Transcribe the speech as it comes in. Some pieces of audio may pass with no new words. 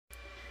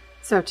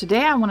So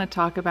today I want to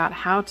talk about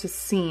how to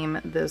seam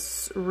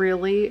this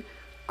really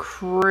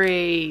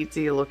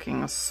crazy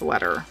looking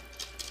sweater.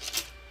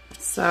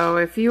 So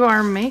if you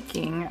are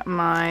making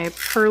my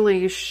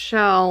Pearly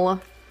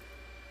Shell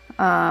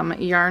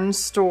Yarn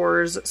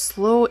Store's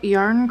Slow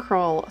Yarn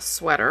Crawl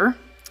sweater,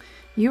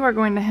 you are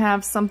going to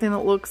have something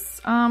that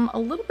looks a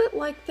little bit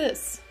like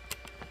this.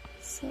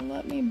 So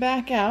let me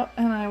back out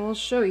and I will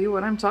show you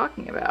what I'm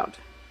talking about.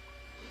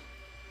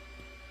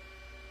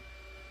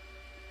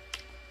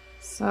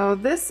 So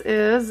this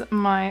is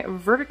my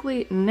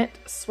vertically knit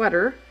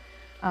sweater.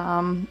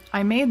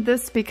 I made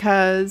this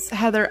because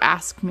Heather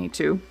asked me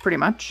to, pretty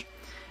much.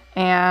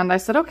 And I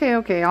said,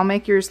 okay, I'll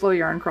make your slow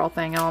yarn crawl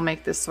thing and I'll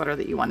make this sweater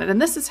that you wanted.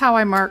 And this is how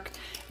I mark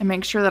and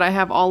make sure that I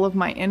have all of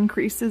my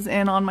increases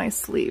in on my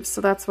sleeves. So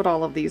that's what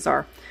all of these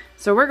are.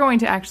 So we're going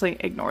to actually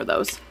ignore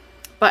those.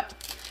 But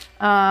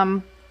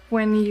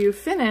when you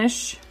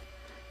finish,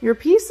 your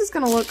piece is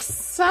going to look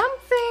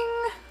something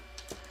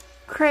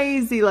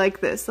crazy like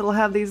this. It'll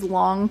have these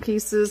long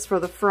pieces for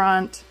the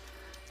front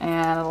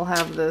and it'll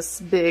have this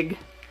big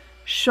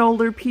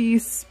shoulder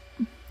piece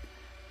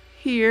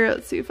here.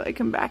 Let's see if I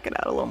can back it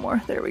out a little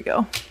more. There we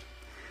go.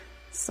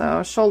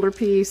 So shoulder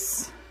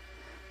piece,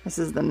 this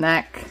is the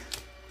neck,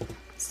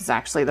 this is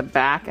actually the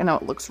back. I know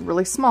it looks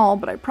really small,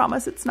 but I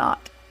promise it's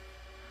not.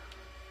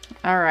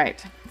 All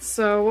right,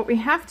 so what we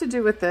have to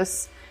do with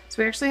this is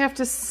we actually have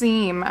to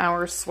seam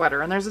our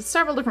sweater, and there's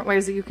several different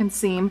ways that you can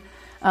seam.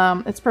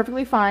 It's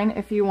perfectly fine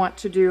if you want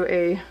to do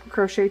a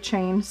crochet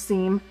chain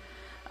seam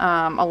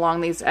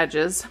along these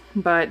edges,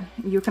 but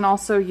you can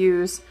also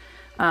use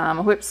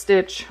a whip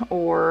stitch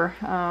or,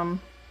 well,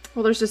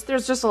 there's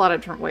just a lot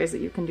of different ways that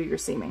you can do your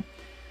seaming,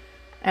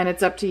 and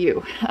it's up to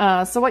you.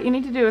 So what you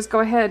need to do is go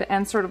ahead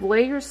and sort of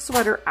lay your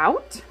sweater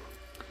out,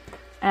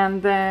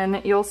 and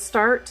then you'll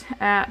start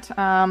at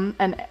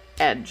an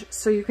edge.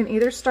 So you can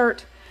either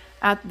start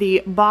at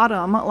the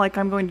bottom, like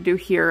I'm going to do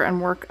here,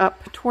 and work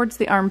up towards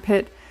the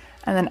armpit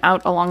and then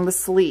out along the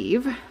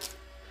sleeve.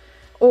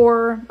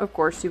 Or, of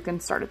course, you can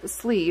start at the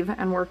sleeve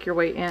and work your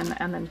way in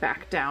and then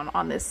back down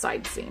on this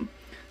side seam.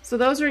 So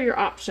those are your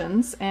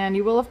options, and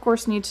you will, of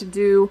course, need to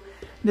do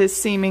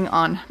this seaming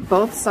on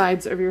both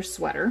sides of your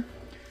sweater.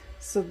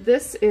 So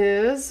this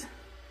is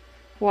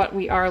what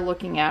we are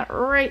looking at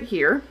right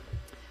here.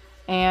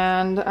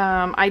 And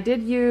I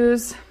did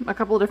use a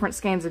couple of different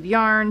skeins of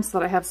yarn so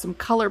that I have some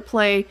color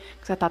play,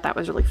 because I thought that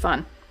was really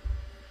fun.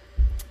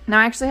 Now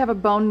I actually have a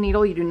bone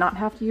needle. You do not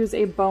have to use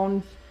a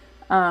bone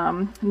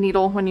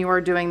needle when you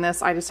are doing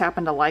this. I just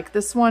happen to like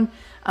this one.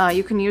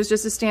 You can use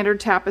just a standard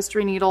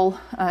tapestry needle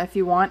if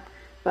you want,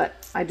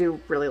 but I do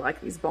really like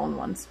these bone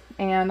ones.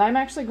 And I'm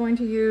actually going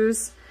to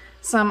use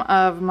some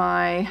of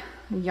my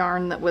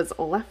yarn that was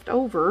left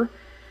over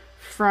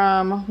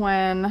from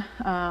when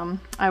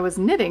I was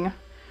knitting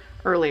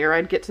earlier.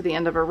 I'd get to the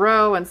end of a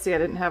row and see I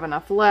didn't have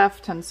enough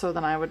left, and so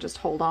then I would just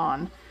hold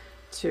on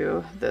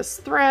to this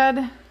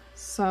thread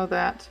so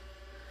that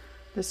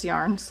this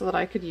yarn so that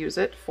I could use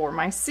it for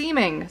my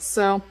seaming.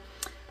 So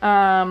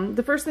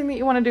the first thing that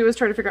you want to do is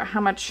try to figure out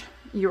how much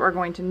you are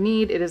going to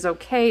need. It is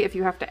okay if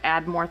you have to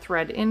add more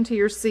thread into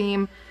your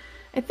seam.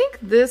 I think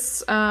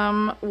this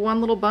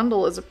one little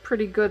bundle is a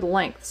pretty good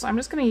length, so I'm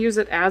just going to use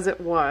it as it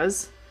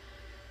was.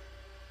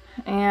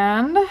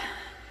 And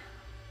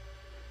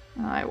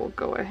I will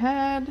go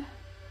ahead,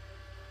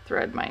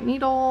 thread my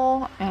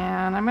needle,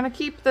 and I'm going to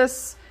keep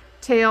this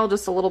tail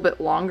just a little bit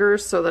longer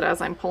so that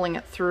as I'm pulling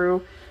it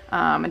through,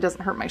 it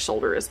doesn't hurt my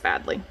shoulder as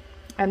badly.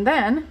 And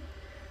then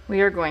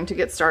we are going to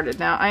get started.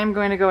 Now I am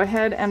going to go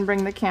ahead and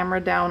bring the camera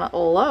down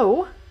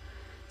low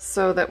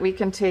so that we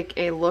can take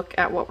a look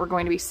at what we're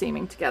going to be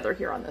seaming together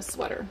here on this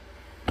sweater.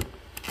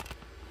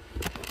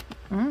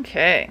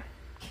 Okay,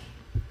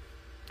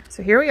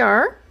 so here we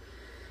are.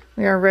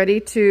 We are ready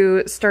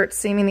to start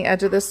seaming the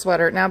edge of this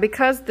sweater. Now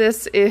because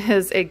this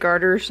is a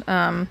garter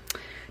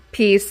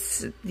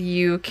piece,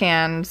 you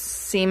can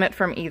seam it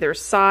from either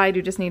side.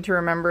 You just need to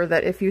remember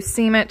that if you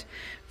seam it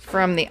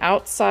from the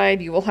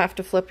outside, you will have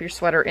to flip your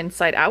sweater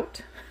inside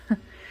out.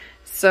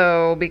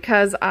 So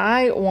because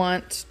I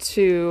want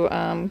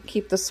to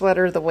keep the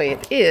sweater the way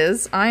it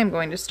is, I am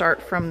going to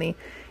start from the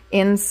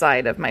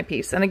inside of my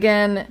piece. And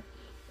again,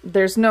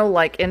 there's no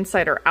like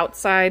inside or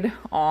outside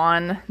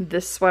on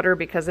this sweater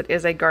because it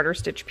is a garter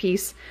stitch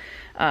piece.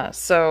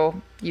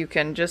 So you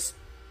can just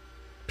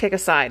pick a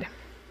side.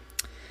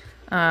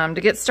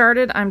 To get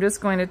started, I'm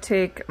just going to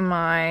take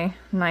my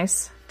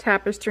nice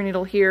tapestry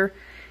needle here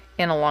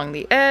in along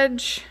the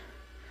edge.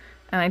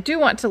 And I do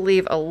want to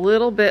leave a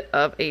little bit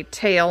of a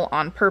tail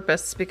on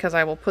purpose because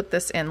I will put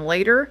this in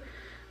later.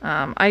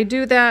 I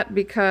do that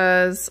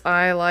because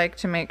I like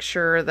to make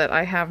sure that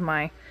I have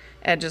my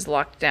edges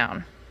locked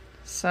down.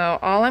 So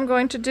all I'm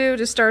going to do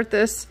to start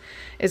this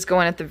is go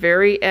in at the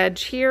very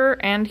edge here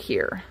and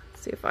here.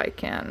 Let's see if I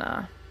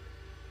can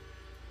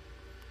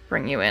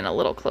bring you in a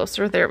little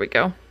closer. There we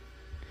go.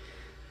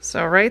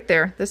 So right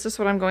there, this is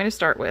what I'm going to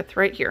start with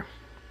right here.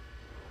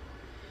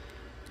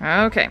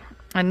 Okay,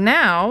 And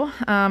now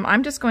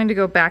I'm just going to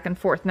go back and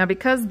forth. Now,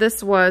 because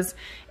this was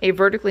a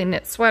vertically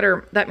knit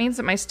sweater, that means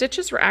that my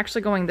stitches were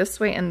actually going this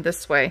way and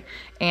this way.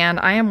 And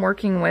I am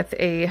working with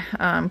a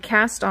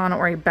cast on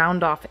or a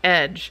bound off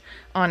edge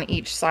on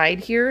each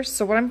side here.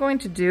 So what I'm going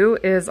to do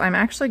is I'm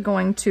actually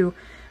going to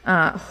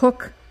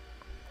hook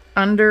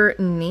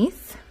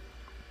underneath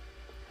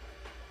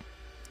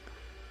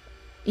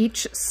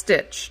each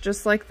stitch,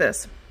 just like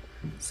this.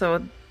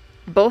 So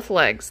both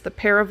legs, the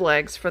pair of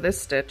legs for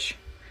this stitch,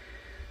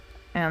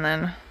 and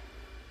then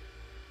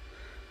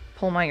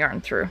pull my yarn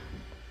through.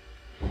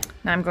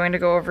 Now I'm going to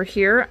go over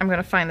here. I'm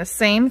going to find the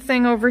same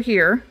thing over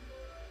here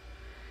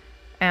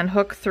and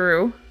hook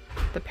through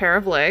the pair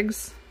of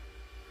legs,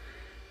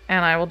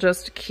 and I will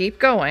just keep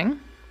going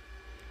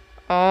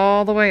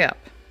all the way up.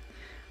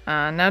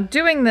 Now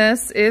doing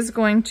this is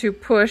going to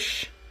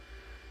push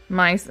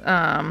my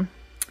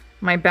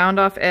my bound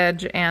off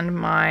edge and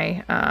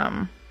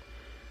my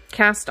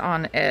cast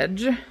on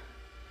edge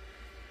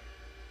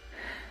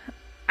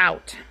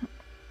out,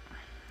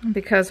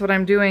 because what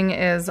I'm doing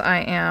is I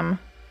am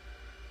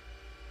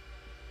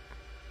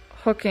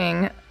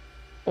hooking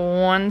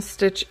one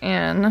stitch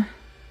in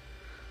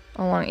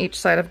along each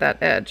side of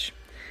that edge.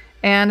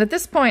 And at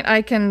this point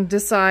I can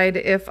decide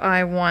if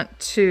I want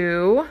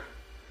to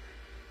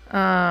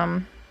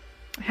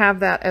have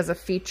that as a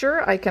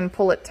feature. I can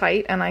pull it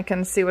tight and I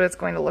can see what it's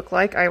going to look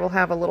like. I will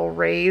have a little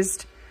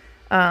raised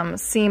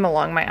seam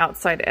along my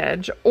outside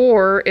edge,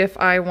 or if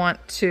I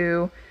want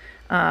to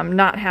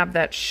not have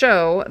that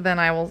show, then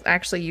I will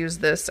actually use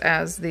this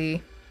as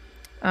the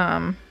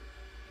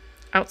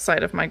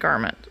outside of my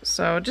garment.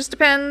 So it just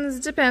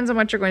depends on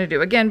what you're going to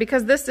do. Again,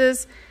 because this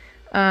is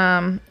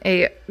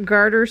a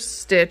garter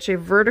stitch, a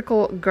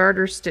vertical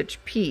garter stitch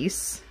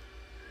piece,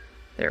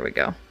 there we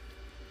go.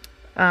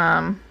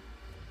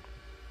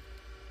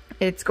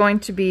 It's going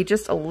to be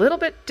just a little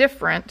bit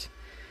different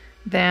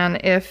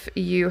than if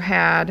you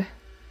had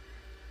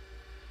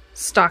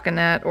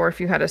stockinette, or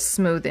if you had a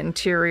smooth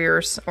interior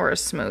or a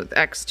smooth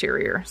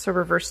exterior. So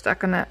reverse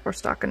stockinette or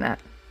stockinette.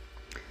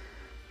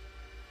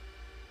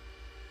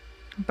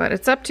 But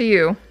it's up to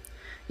you.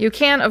 You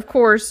can, of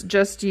course,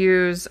 just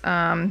use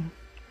a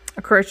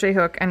crochet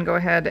hook and go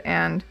ahead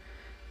and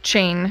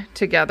chain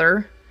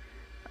together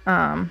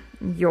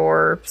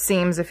your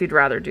seams if you'd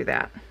rather do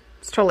that.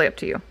 It's totally up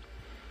to you.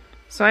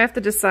 So I have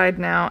to decide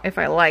now if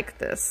I like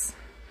this.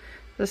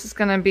 This is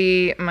going to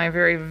be my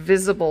very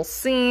visible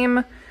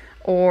seam,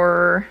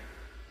 or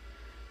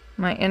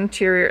my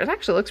interior. It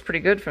actually looks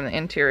pretty good from the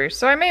interior.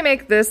 So I may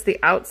make this the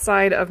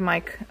outside of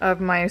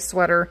my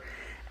sweater,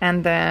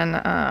 and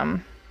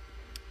then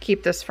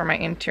keep this for my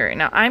interior.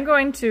 Now I'm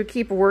going to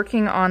keep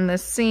working on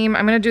this seam.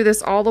 I'm going to do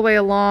this all the way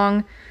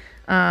along.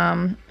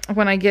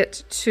 When I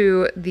get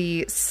to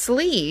the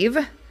sleeve,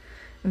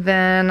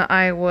 then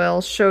I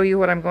will show you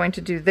what I'm going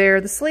to do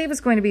there. The sleeve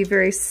is going to be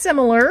very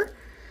similar.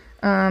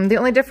 The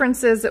only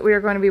difference is that we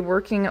are going to be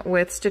working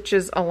with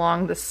stitches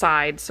along the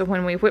side. So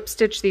when we whip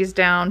stitch these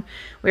down,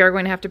 we are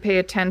going to have to pay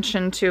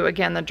attention to,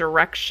 again, the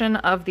direction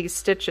of these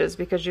stitches,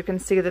 because you can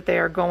see that they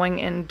are going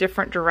in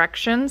different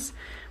directions,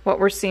 what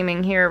we're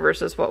seaming here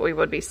versus what we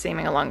would be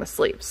seaming along the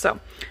sleeve. So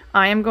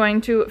I am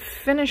going to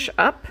finish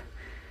up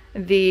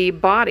the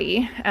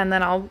body, and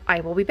then I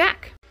will be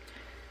back.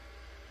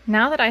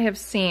 Now that I have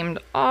seamed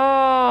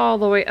all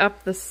the way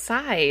up the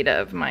side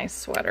of my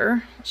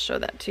sweater, I'll show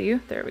that to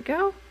you. There we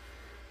go.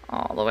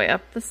 All the way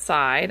up the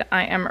side,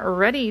 I am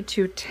ready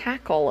to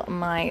tackle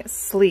my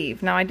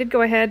sleeve. Now I did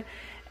go ahead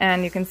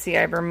and you can see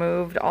I've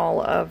removed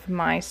all of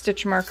my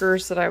stitch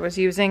markers that I was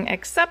using,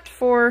 except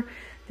for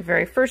the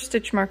very first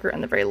stitch marker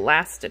and the very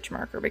last stitch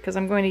marker, because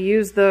I'm going to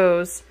use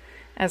those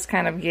as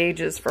kind of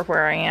gauges for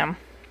where I am.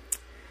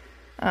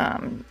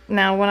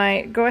 Now when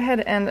I go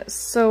ahead and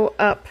sew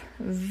up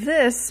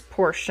this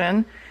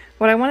portion,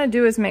 what I want to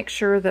do is make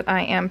sure that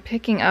I am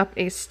picking up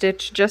a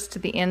stitch just to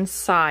the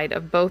inside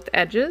of both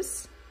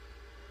edges.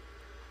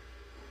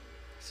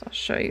 So I'll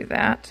show you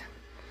that.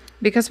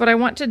 Because what I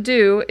want to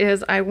do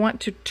is I want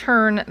to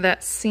turn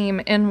that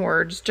seam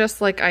inwards, just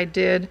like I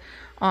did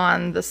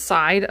on the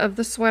side of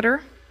the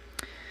sweater.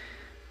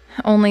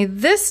 Only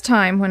this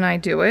time when I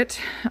do it,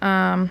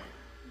 I'm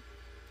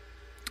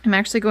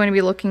actually going to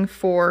be looking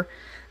for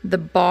the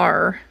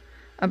bar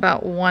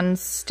about one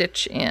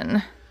stitch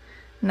in,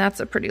 and that's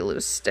a pretty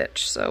loose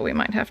stitch, so we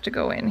might have to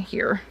go in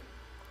here.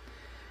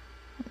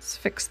 Let's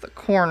fix the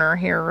corner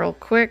here real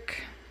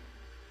quick.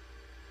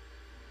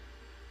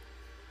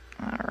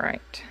 All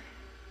right,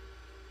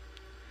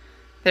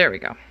 there we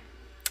go.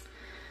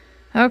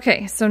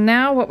 Okay, so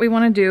now what we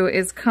want to do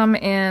is come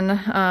in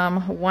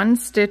one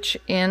stitch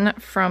in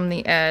from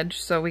the edge,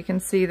 so we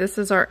can see this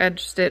is our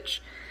edge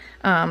stitch.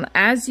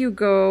 As you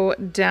go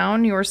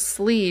down your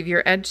sleeve,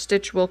 your edge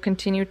stitch will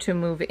continue to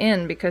move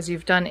in because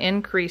you've done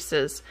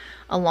increases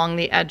along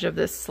the edge of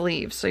this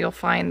sleeve. So you'll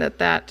find that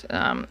that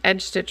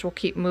edge stitch will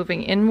keep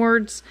moving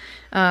inwards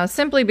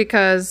simply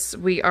because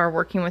we are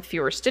working with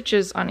fewer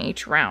stitches on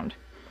each round.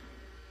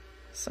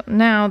 So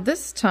now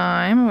this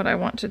time what I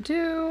want to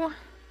do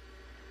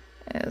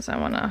is I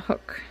want to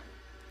hook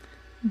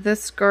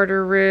this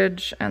garter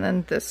ridge, and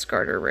then this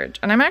garter ridge.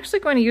 And I'm actually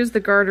going to use the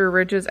garter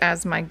ridges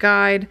as my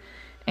guide,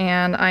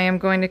 and I am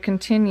going to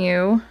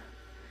continue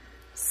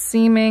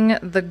seaming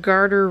the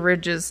garter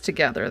ridges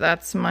together.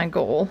 That's my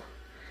goal.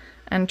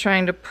 And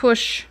trying to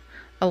push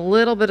a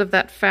little bit of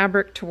that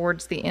fabric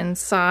towards the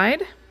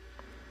inside.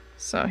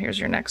 So here's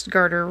your next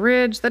garter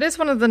ridge. That is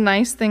one of the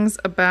nice things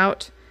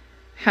about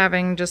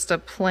having just a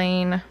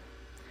plain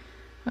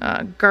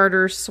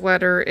garter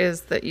sweater,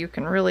 is that you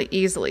can really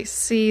easily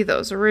see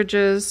those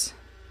ridges,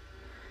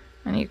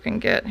 and you can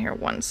get here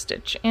one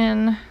stitch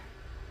in.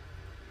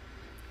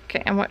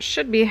 Okay, and what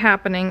should be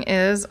happening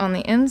is on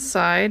the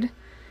inside,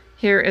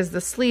 here is the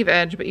sleeve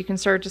edge, but you can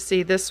start to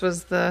see this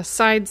was the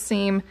side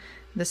seam,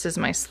 this is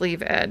my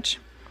sleeve edge.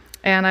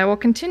 And I will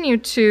continue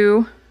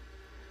to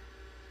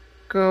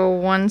go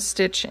one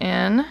stitch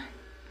in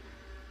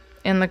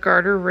the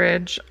garter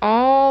ridge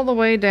all the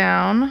way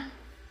down.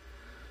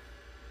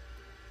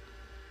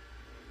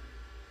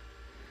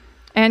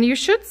 And you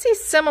should see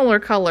similar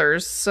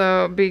colors,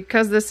 so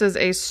because this is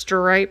a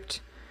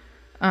striped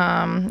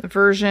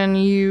version,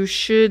 you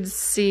should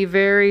see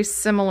very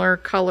similar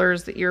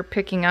colors that you're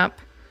picking up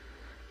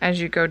as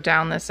you go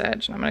down this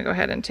edge. And I'm going to go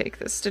ahead and take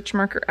this stitch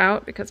marker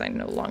out because I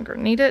no longer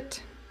need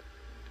it.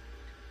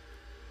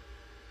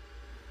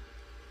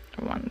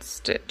 One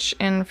stitch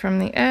in from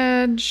the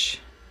edge,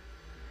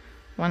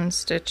 one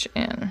stitch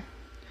in.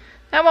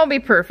 That won't be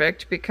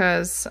perfect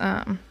because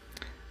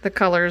the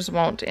colors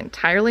won't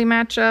entirely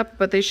match up,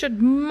 but they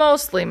should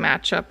mostly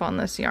match up on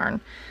this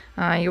yarn.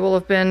 You will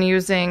have been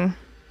using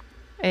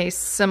a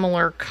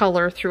similar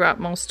color throughout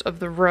most of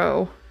the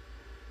row.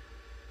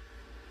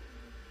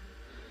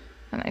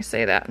 And I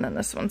say that, and then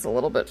this one's a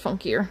little bit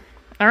funkier.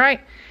 All right,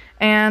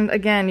 and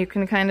again, you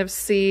can kind of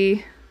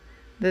see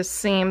this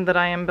seam that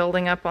I am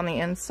building up on the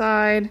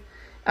inside.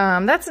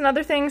 That's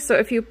another thing, so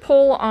if you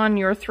pull on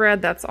your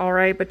thread, that's all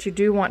right, but you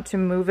do want to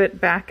move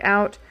it back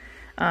out.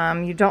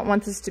 You don't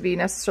want this to be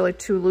necessarily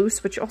too loose,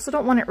 but you also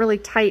don't want it really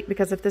tight,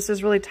 because if this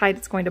is really tight,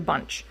 it's going to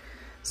bunch.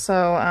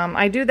 So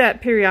I do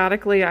that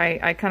periodically.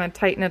 I kind of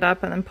tighten it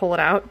up and then pull it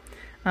out,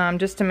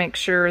 just to make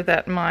sure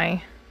that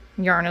my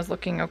yarn is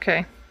looking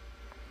okay.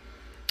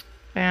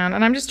 And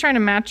I'm just trying to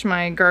match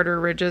my garter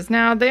ridges.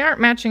 Now, they aren't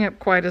matching up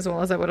quite as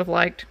well as I would have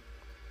liked.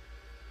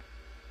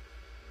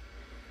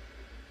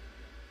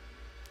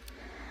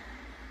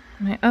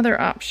 My other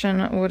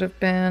option would have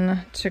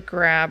been to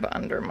grab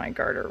under my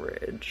garter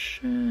ridge.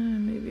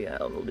 Maybe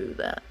I will do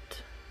that.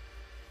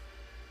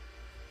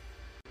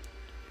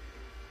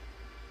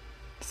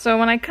 So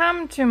when I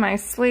come to my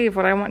sleeve,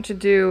 what I want to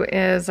do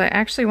is I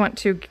actually want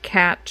to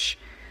catch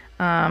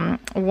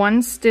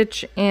one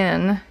stitch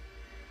in,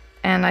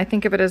 and I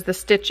think of it as the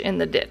stitch in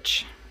the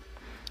ditch.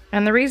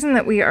 And the reason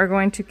that we are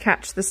going to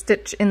catch the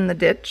stitch in the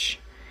ditch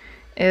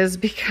is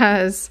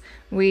because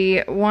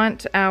we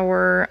want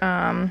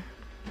our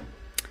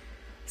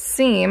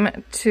seam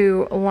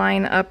to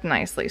line up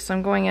nicely. So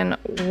I'm going in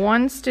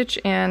one stitch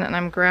in, and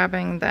I'm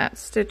grabbing that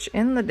stitch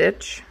in the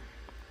ditch.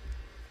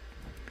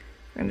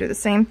 I'm going to do the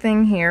same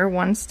thing here,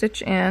 one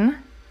stitch in,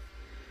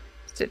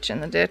 stitch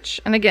in the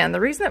ditch. And again, the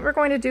reason that we're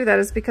going to do that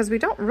is because we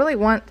don't really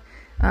want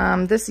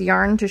this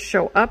yarn to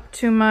show up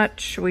too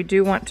much. We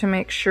do want to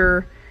make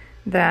sure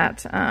that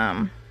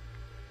the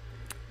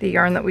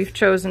yarn that we've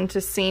chosen to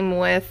seam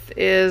with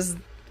is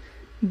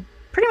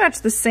pretty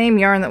much the same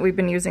yarn that we've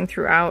been using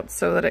throughout,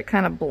 so that it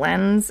kind of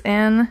blends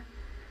in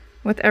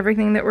with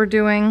everything that we're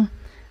doing.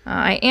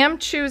 I am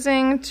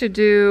choosing to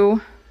do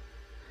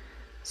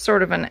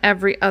sort of an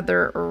every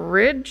other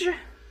ridge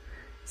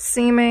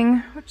seaming,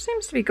 which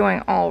seems to be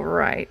going all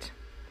right.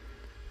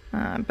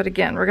 But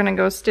again, we're gonna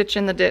go stitch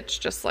in the ditch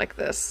just like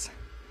this.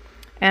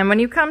 And when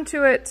you come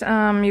to it,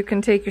 you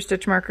can take your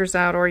stitch markers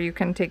out, or you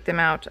can take them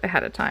out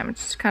ahead of time.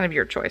 It's kind of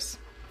your choice.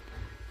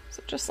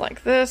 So just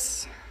like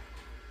this.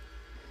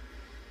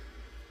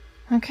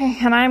 Okay,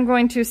 and I'm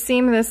going to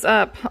seam this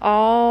up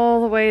all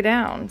the way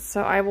down.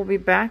 So I will be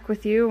back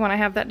with you when I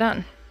have that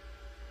done.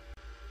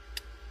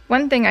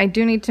 One thing I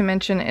do need to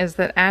mention is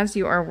that as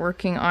you are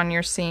working on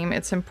your seam,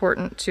 it's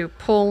important to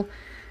pull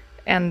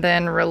and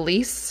then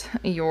release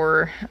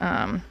your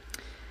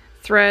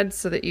thread,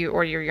 so that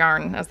or your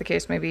yarn, as the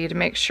case may be, to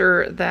make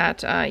sure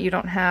that you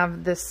don't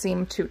have this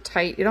seam too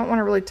tight. You don't want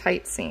a really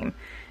tight seam.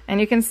 And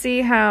you can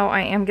see how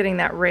I am getting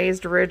that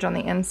raised ridge on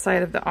the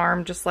inside of the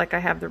arm, just like I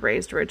have the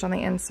raised ridge on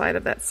the inside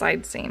of that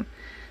side seam.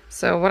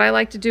 So what I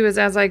like to do is,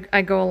 as I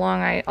go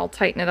along, I'll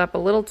tighten it up a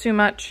little too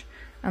much,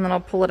 and then I'll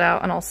pull it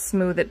out and I'll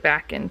smooth it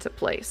back into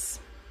place.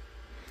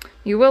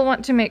 You will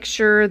want to make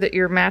sure that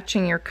you're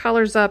matching your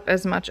colors up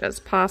as much as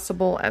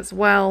possible as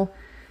well,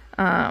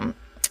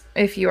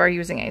 if you are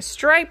using a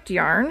striped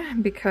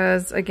yarn,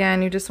 because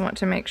again, you just want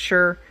to make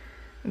sure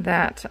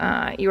that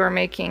you are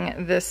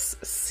making this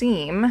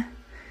seam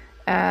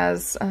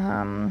as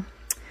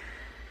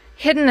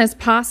hidden as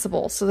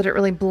possible, so that it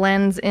really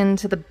blends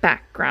into the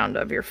background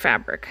of your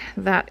fabric.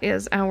 That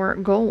is our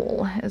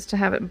goal, is to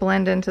have it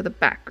blend into the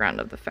background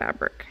of the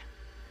fabric.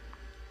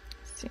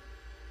 Let's see,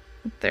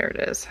 there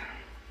it is.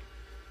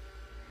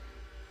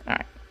 All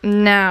right,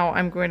 now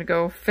I'm going to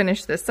go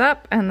finish this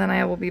up, and then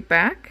I will be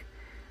back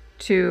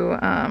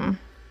to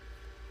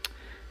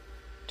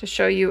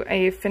show you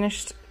a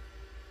finished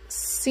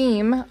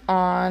seam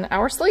on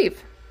our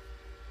sleeve.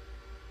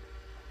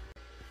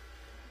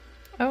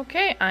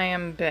 Okay, I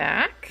am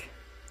back,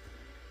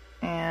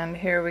 and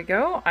here we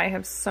go. I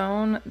have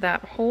sewn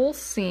that whole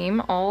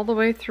seam all the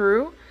way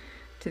through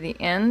to the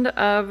end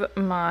of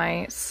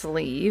my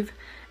sleeve,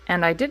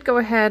 and I did go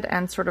ahead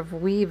and sort of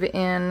weave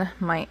in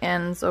my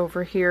ends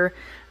over here.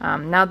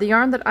 Now the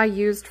yarn that I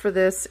used for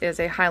this is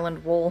a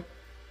Highland wool,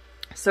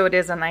 so it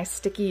is a nice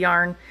sticky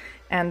yarn,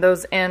 and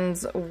those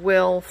ends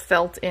will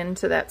felt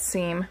into that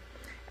seam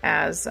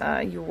as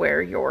you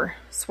wear your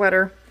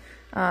sweater.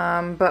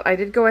 But I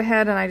did go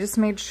ahead and I just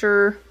made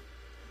sure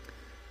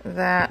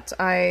that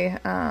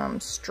I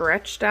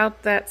stretched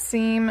out that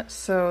seam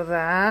so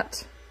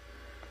that,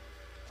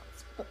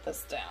 let's put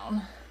this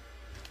down,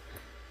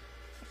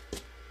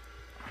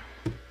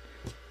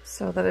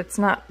 so that it's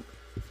not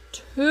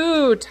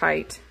too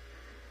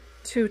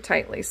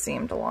tightly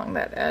seamed along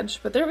that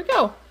edge. But there we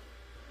go.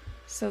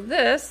 So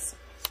this,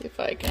 let's see if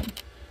I can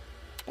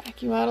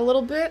back you out a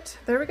little bit.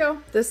 There we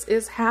go. This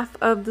is half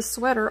of the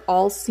sweater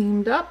all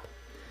seamed up.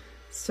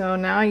 So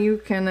now you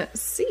can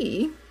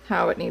see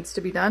how it needs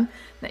to be done.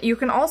 Now you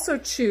can also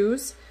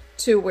choose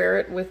to wear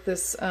it with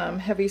this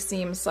heavy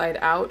seam side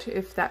out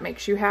if that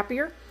makes you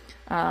happier.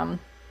 I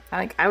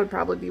think I would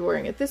probably be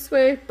wearing it this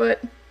way,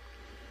 but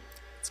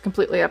it's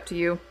completely up to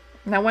you.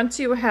 Now once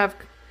you have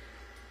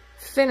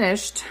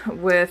finished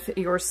with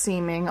your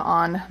seaming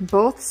on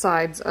both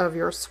sides of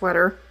your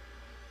sweater,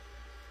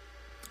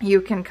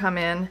 you can come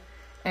in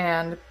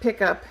and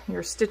pick up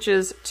your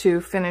stitches to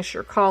finish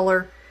your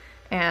collar.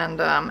 And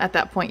at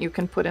that point you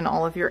can put in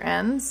all of your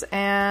ends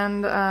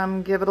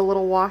and give it a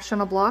little wash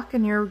and a block,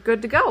 and you're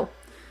good to go.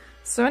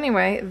 So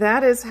anyway,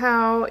 that is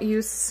how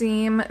you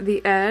seam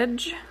the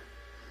edge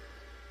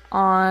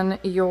on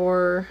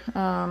your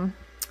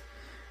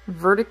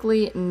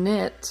vertically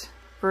knit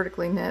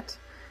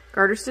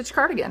garter stitch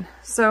cardigan.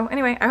 So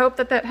anyway, I hope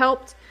that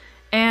helped,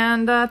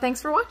 and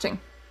thanks for watching.